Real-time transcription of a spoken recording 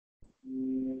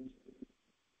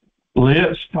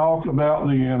Let's talk about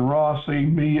the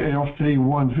Enorossi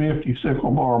BFT-150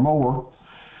 sickle bar mower.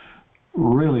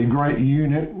 Really great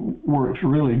unit, works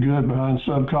really good behind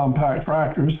subcompact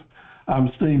tractors.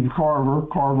 I'm Steve Carver,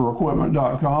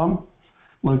 carverequipment.com,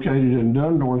 located in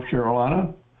Dunn, North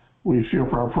Carolina. We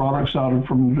ship our products out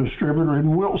from the distributor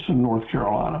in Wilson, North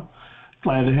Carolina.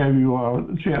 Glad to have you a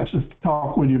chance to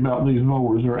talk with you about these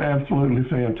mowers. They're absolutely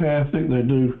fantastic. They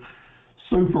do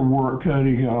super work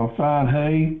cutting fine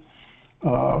hay.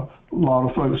 A lot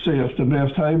of folks say it's the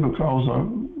best hay because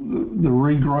the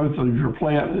regrowth of your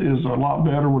plant is a lot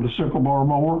better with a sickle bar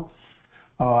mower.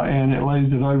 And it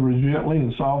lays it over gently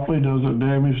and softly, doesn't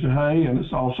damage the hay, and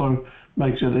it also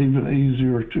makes it even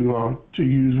easier to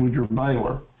use with your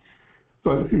baler.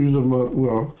 Folks use them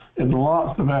in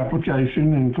lots of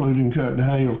application, including cutting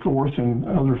hay, of course, and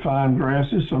other fine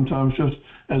grasses, sometimes just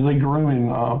as a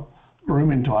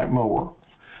grooming type mower.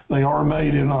 They are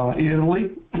made in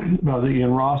Italy by the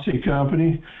Enorossi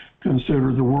company,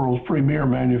 considered the world's premier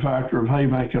manufacturer of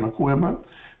haymaking equipment,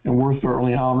 and we're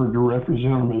certainly honored to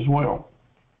represent them as well.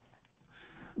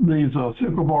 These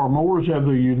sickle bar mowers have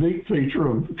the unique feature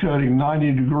of cutting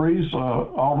 90 degrees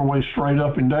all the way straight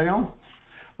up and down,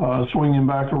 swinging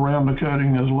back around to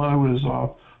cutting as low as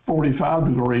 45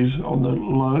 degrees on the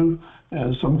low,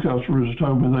 and some customers have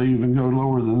told me they even go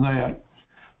lower than that.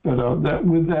 But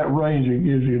with that range, it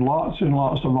gives you lots and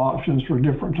lots of options for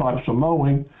different types of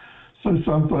mowing. So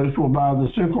some folks will buy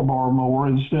the sickle bar mower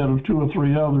instead of 2 or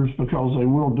 3 others because they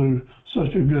will do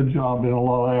such a good job in a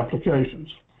lot of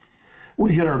applications.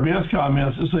 We get our best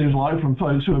comments, it seems like, from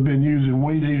folks who have been using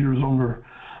weed eaters on their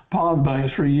pond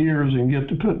banks for years and get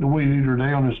to put the weed eater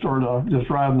down and start just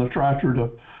riding the tractor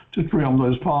to trim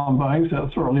those pond banks.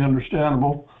 That's certainly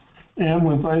understandable. And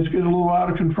when things get a little out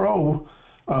of control,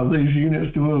 these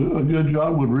units do a good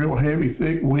job with real heavy,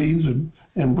 thick weeds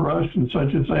and brush and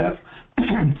such as that.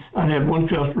 I had one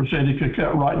customer said he could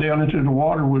cut right down into the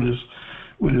water with his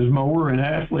mower and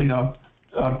actually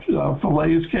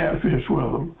fillet his catfish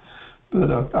with them.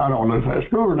 But I don't know if that's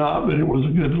true or not, but it was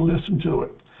good to listen to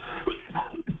it.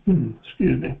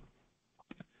 Excuse me.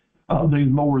 These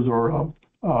mowers are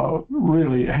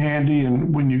really handy,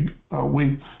 and when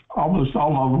almost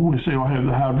all of them we see will have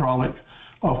the hydraulic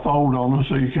fold on them,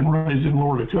 so you can raise and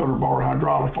lower the cutter bar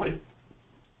hydraulically.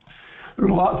 There's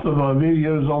lots of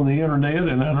videos on the internet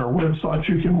and at our website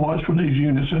you can watch for these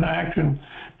units in action.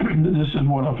 This is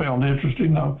what I found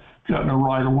interesting, cutting it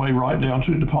right away, right down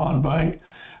to the pond bank,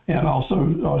 and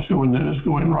also showing that it's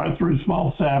going right through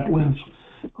small saplings,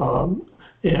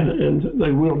 and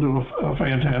they will do a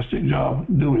fantastic job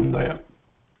doing that.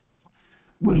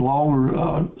 With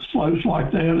longer slopes like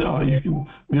that, you can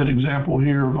get an example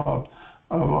here of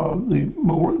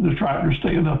the tractor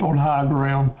staying up on high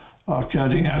ground,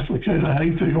 cutting a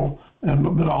hayfield,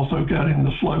 but also cutting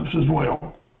the slopes as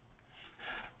well.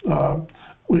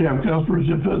 We have customers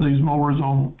that put these mowers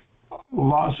on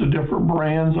lots of different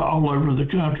brands all over the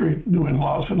country, doing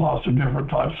lots and lots of different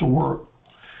types of work.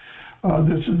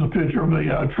 This is a picture of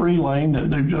a tree lane that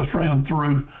they've just ran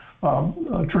through,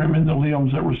 trimming the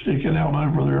limbs that were sticking out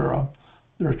over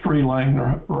their tree lane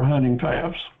or hunting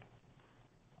paths.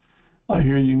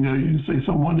 Here you can see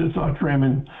someone that's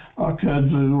trimming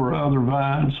kudzu or other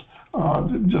vines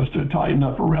just to tighten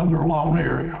up around their lawn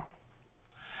area.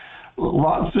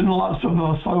 Lots and lots of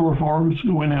solar farms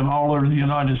going in all over the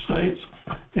United States,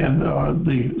 and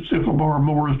the sickle bar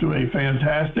mowers do a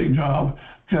fantastic job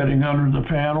cutting under the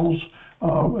panels.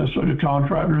 So the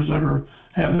contractors that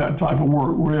have that type of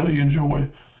work really enjoy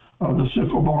the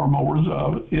sickle bar mowers,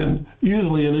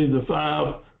 usually in either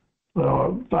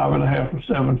 5.5 or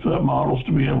 7 foot models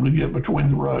to be able to get between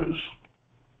the rows.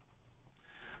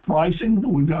 Pricing,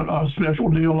 we've got a special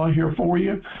deal here for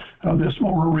you. This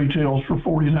mower retails for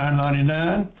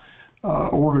 $49.99.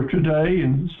 Order today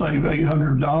and save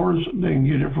 $800. They can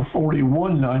get it for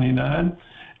 $41.99,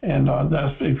 and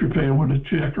that's if you're paying with a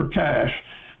check or cash.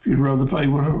 If you'd rather pay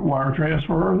with a wire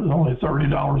transfer, it's only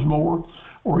 $30 more,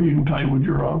 or you can pay with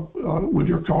your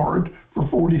card for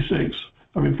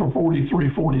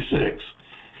 $43.46.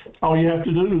 All you have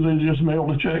to do is then just mail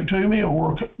the check to me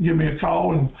or give me a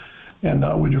call and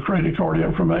with your credit card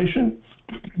information.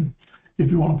 If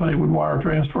you want to pay with wire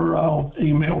transfer, I'll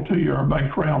email to you our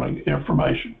background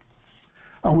information.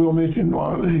 I will mention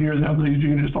here that these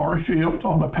units are shipped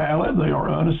on a pallet. They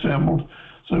are unassembled,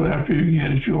 so after you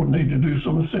get it, you'll need to do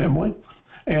some assembly.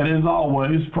 And as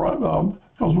always,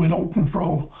 because we don't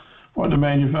control what the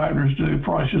manufacturers do,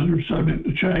 prices are subject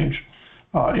to change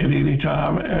at any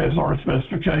time, as are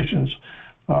specifications.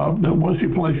 But once you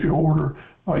place your order,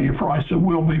 your price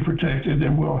will be protected,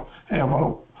 and we'll have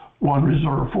one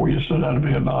reserved for you, so that'll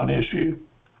be a non-issue.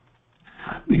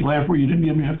 Be glad for you to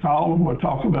give me a call, and we'll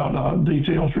talk about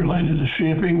details related to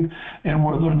shipping and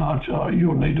whether or not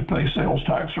you'll need to pay sales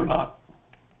tax or not.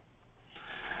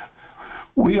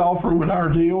 We offer with our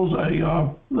deals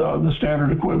the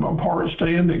standard equipment part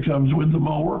stand that comes with the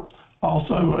mower.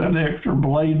 Also an extra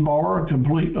blade bar, a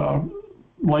complete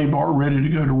blade bar ready to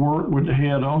go to work with the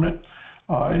head on it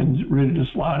and ready to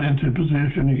slide into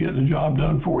position and get the job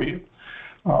done for you.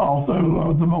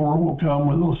 Also, the mower will come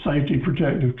with a safety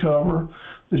protective cover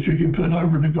that you can put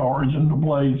over the guards and the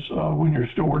blades when you're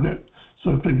storing it,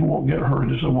 so people won't get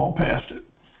hurt as they walk past it.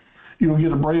 You'll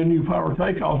get a brand new power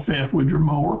takeoff shaft with your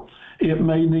mower. It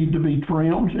may need to be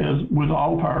trimmed, as with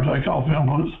all power takeoff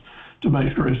implements, to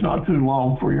make sure it's not too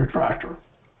long for your tractor.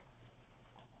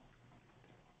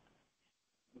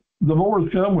 The mowers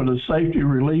come with a safety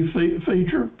relief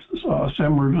feature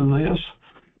similar to this,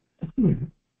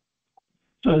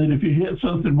 so that if you hit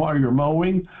something while you're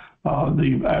mowing,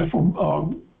 the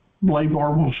actual blade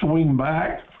bar will swing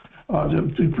back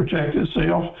to protect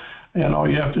itself, and all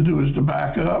you have to do is to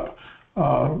back up,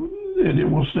 and it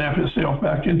will snap itself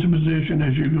back into position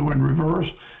as you go in reverse,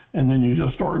 and then you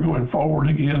just start going forward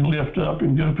again, lift up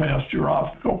and go past your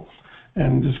obstacle,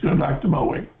 and just go back to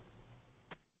mowing.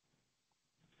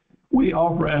 We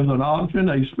offer as an option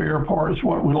a spare parts,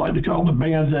 what we like to call the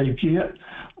Band-Aid kit,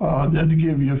 that to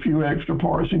give you a few extra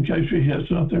parts in case you hit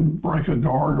something, break a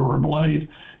guard or a blade.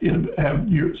 It'll have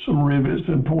some rivets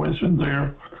and points in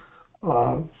there,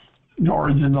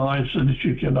 guards and knives, so that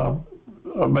you can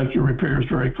make your repairs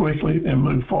very quickly and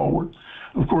move forward.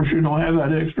 Of course, you don't have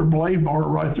that extra blade bar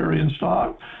right there in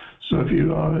stock, so if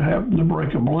you happen to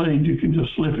break a blade, you can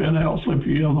just slip in out, slip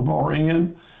your other bar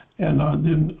in, and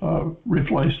then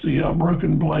replace the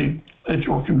broken blade at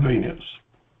your convenience.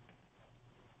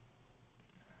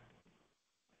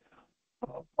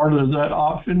 Part of that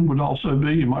option would also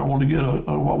be you might want to get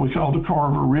a what we call the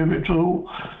Carver rivet tool.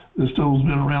 This tool's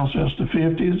been around since the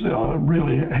 50s.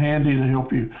 Really handy to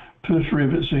help you push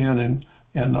rivets in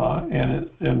and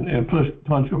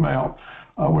punch them out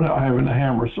without having to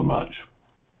hammer so much.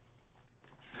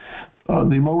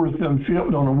 The mowers come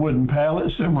shipped on a wooden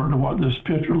pallet, similar to what this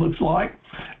picture looks like,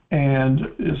 and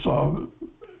it's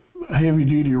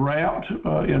heavy-duty wrapped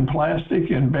in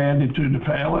plastic and banded to the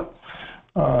pallet.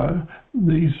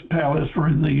 These pallets for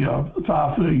the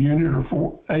 5-foot unit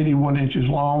are 81 inches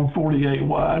long, 48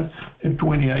 wide, and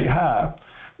 28 high,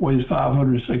 weighs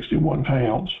 561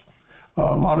 pounds. A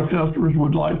lot of customers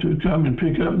would like to come and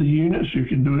pick up the units. You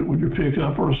can do it with your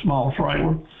pickup or a small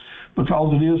trailer.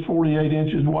 Because it is 48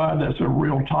 inches wide, that's a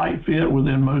real tight fit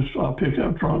within most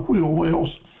pickup trunk wheel wells.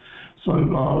 So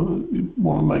you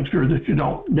want to make sure that you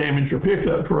don't damage your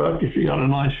pickup truck if you got a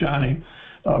nice shiny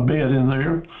bed in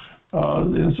there.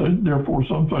 And so therefore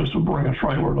some folks will bring a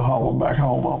trailer to haul them back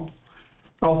home on.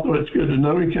 Also, it's good to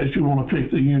know in case you want to pick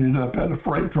the unit up at a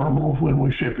freight terminal when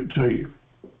we ship it to you.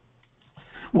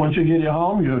 Once you get it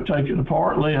home, you'll take it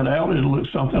apart, lay it out. It'll look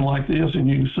something like this, and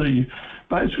you can see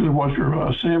basically what you're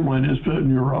assembling is putting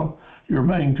your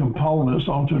main components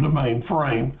onto the main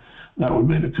frame. That would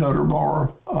be the cutter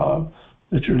bar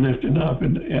that you're lifting up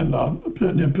and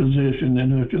putting in position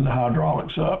and hooking the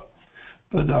hydraulics up.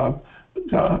 But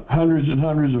hundreds and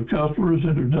hundreds of customers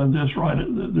that have done this right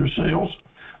themselves.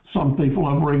 Some people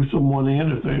have bring someone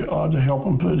in if they to help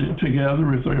them put it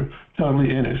together if they're totally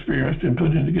inexperienced in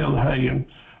putting together hay and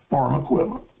farm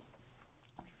equipment.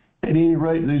 At any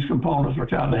rate, these components are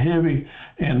kind of heavy,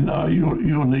 and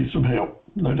you'll need some help,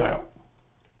 no doubt.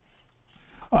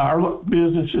 Our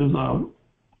business is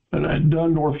at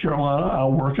Dunn, North Carolina. I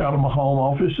work out of my home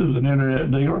office as an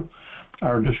internet dealer.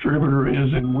 Our distributor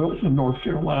is in Wilson, North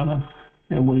Carolina,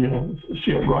 and we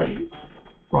ship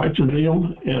right to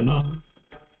them, and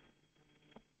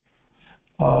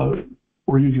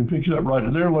or you can pick it up right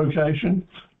at their location,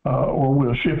 or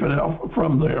we'll ship it out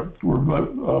from there. We're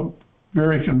both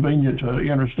very convenient to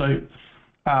Interstate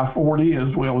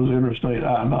I-40 as well as Interstate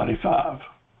I-95.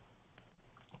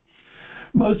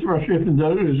 Most of our shipping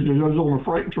though goes on a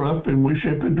freight truck, and we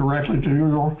ship it directly to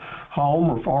your home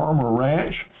or farm or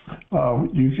ranch.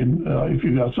 You can, if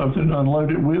you got something to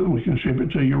unload it with, we can ship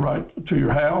it to you right to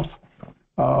your house,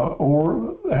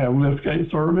 or have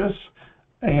liftgate service,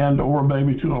 and or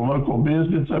maybe to a local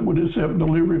business that would accept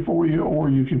delivery for you, or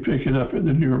you can pick it up at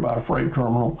the nearby freight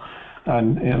terminal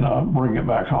and bring it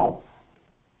back home.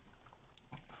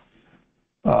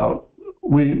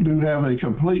 We do have a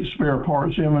complete spare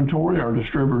parts inventory. Our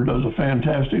distributor does a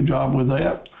fantastic job with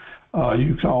that.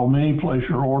 You call me, place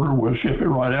your order, we'll ship it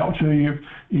right out to you,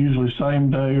 usually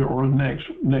same day or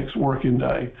next working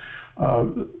day.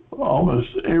 almost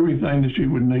everything that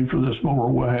you would need for this mower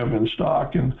we'll have in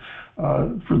stock. And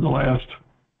for the last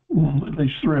at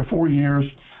least 3 or 4 years,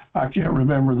 I can't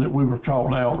remember that we were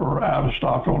called out or out of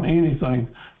stock on anything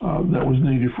that was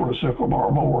needed for a sickle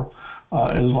bar mower,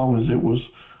 as long as it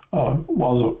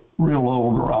wasn't real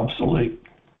old or obsolete.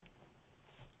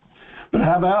 But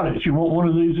how about it? You want one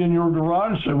of these in your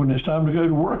garage, so when it's time to go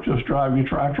to work, just drive your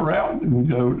tractor out and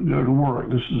go to work.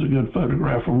 This is a good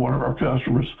photograph from one of our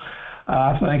customers,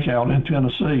 I think out in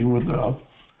Tennessee,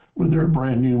 with their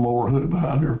brand new mower hood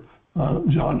behind their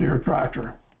John Deere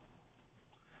tractor.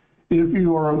 If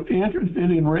you are interested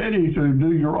and ready to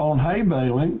do your own hay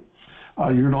baling,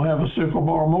 you're going to have a sickle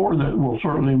bar mower that will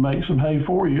certainly make some hay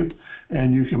for you,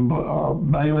 and you can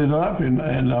bale it up and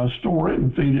store it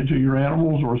and feed it to your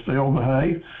animals or sell the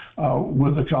hay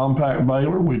with a compact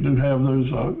baler. We do have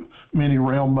those mini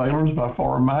round balers by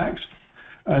Farm-Maxx.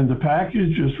 And the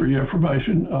package, just for your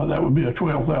information, that would be a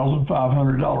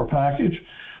 $12,500 package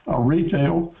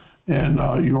retail,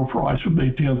 and your price would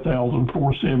be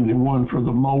 $10,471 for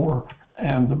the mower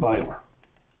and the baler.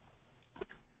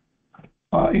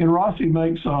 Enorossi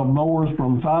makes mowers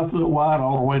from 5 foot wide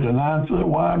all the way to 9 foot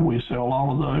wide. We sell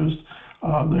all of those.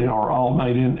 They are all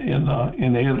made in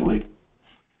Italy.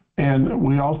 And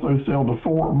we also sell the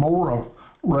Mower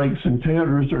rakes and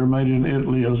tedders. They're made in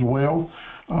Italy as well.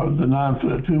 The 9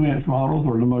 foot 2 inch models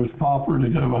are the most popular to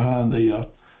go behind the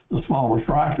smaller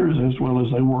tractors, as well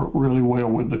as they work really well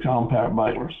with the compact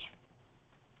balers.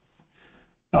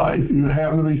 If you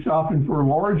happen to be shopping for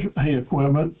large hay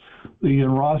equipment, the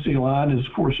Enorossi line is,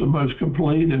 of course, the most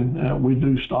complete, and we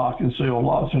do stock and sell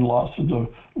lots and lots of the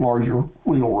larger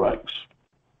wheel rakes.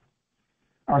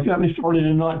 Our company started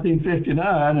in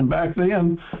 1959, and back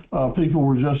then, people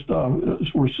were just,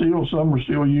 some were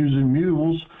still using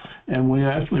mules, and we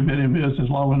actually been in business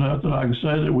long enough that I can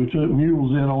say that we took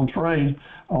mules in on trade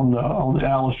on the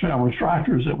Alice Chalmers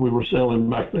tractors that we were selling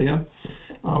back then.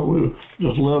 We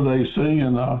just love AC,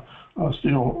 and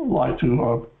still like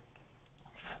to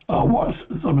watch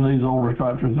some of these older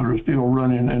tractors that are still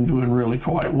running and doing really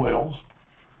quite well.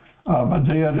 My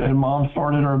dad and mom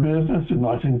started our business in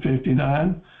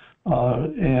 1959,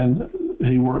 and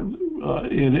he worked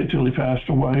in it till he passed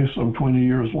away some 20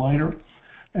 years later,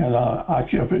 and I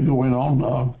kept it going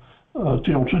on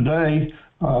till today.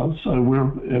 So we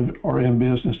are in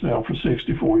business now for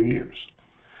 64 years.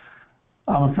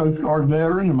 I'm a Coast Guard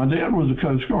veteran, and my dad was a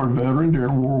Coast Guard veteran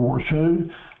during World War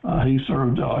II. He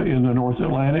served in the North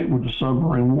Atlantic with the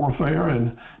submarine warfare,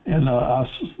 and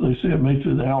they sent me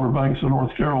to the Outer Banks of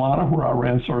North Carolina, where I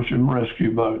ran search and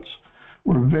rescue boats.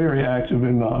 We're very active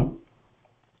in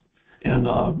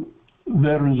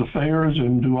Veterans Affairs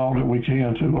and do all that we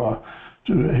can to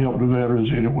help the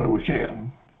veterans any way we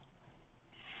can.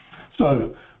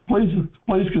 So please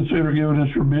consider giving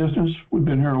us your business. We've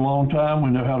been here a long time. We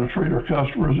know how to treat our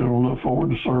customers, and we'll look forward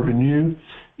to serving you.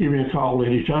 Give me a call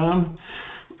anytime.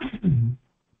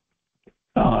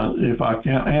 If I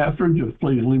can't answer, just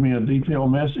please leave me a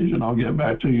detailed message, and I'll get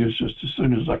back to you just as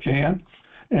soon as I can.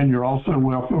 And you're also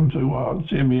welcome to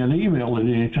send me an email at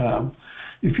any time.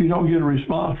 If you don't get a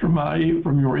response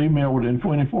from your email within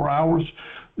 24 hours,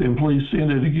 then please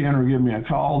send it again or give me a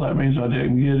call. That means I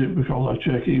didn't get it, because I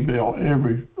check email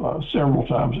several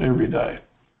times every day.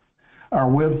 Our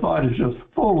website is just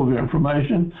full of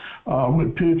information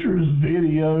with pictures,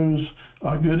 videos,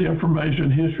 good information,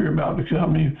 history about the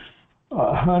company,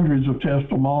 hundreds of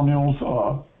testimonials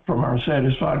from our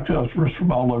satisfied customers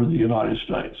from all over the United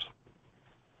States.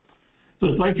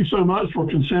 So thank you so much for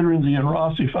considering the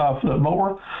Enorossi 5-foot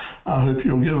mower. I hope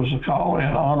you'll give us a call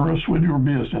and honor us with your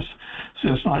business.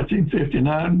 Since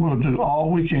 1959, we'll do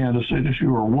all we can to see that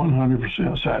you are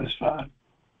 100% satisfied.